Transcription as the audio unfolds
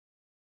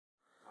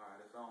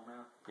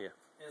Yeah.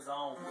 Is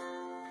on.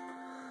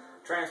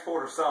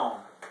 Transporter song.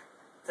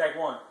 Take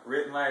one.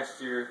 Written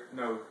last year,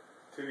 no,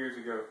 2 years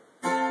ago.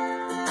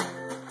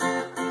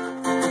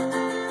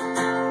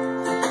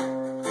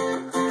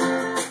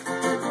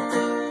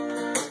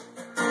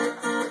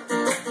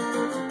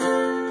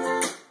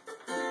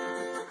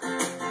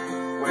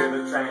 We're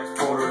the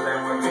transporters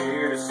and we're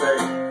here to say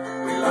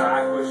we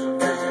like pushing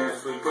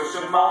patients, we push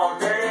them all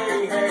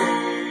day.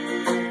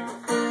 Hey,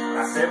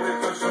 I said we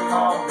push them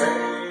all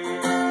day.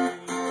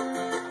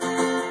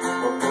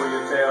 We'll pull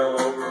your tail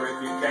over if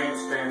you can't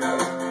stand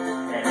up,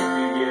 and if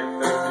you get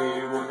thirsty,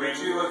 we'll get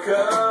you a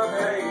cup.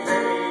 Hey,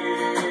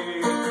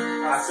 hey,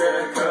 I said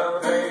a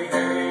cup. Hey,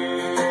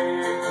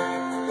 hey,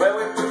 well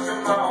we push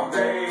them all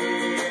day.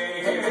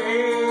 Hey,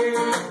 hey,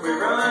 we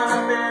run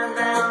up and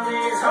down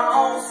these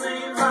halls,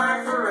 seems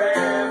like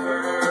forever.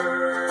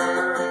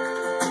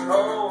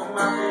 Oh,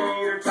 my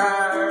feet are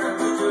tired, and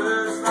we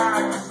just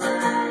like to say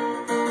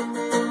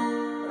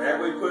that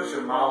we push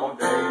them all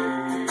day.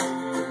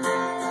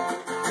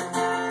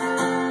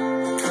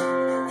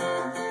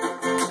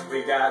 We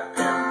got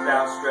pimped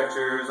out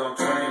stretchers on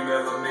 20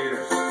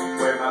 millimeters,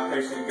 where my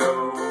patient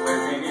goes.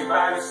 Has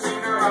anybody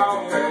seen her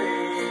all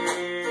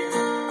day?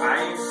 I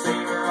ain't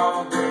seen her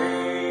all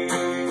day.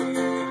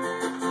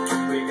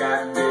 We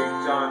got Big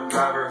John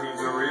Driver,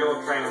 he's a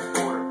real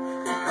transporter.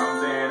 He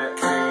comes in at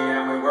 3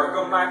 and we work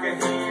him like a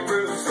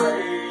Hebrew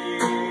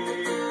slave.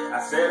 I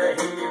said a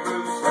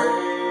Hebrew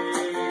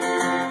slave.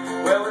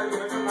 Well, we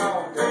push him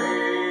all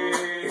day.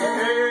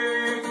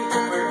 Hey,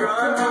 we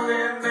run up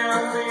and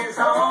down these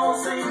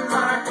halls, seems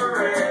like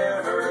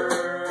forever.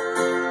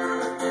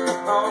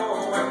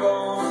 Oh, we're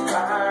both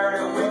tired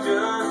and we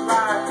just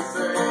like to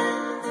say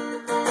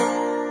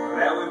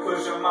that we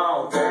push them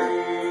all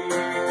day.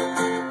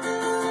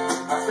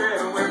 I said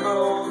we're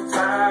both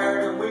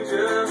tired and we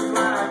just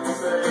like to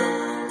say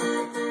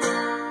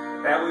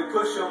that we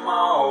push them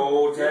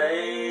all day.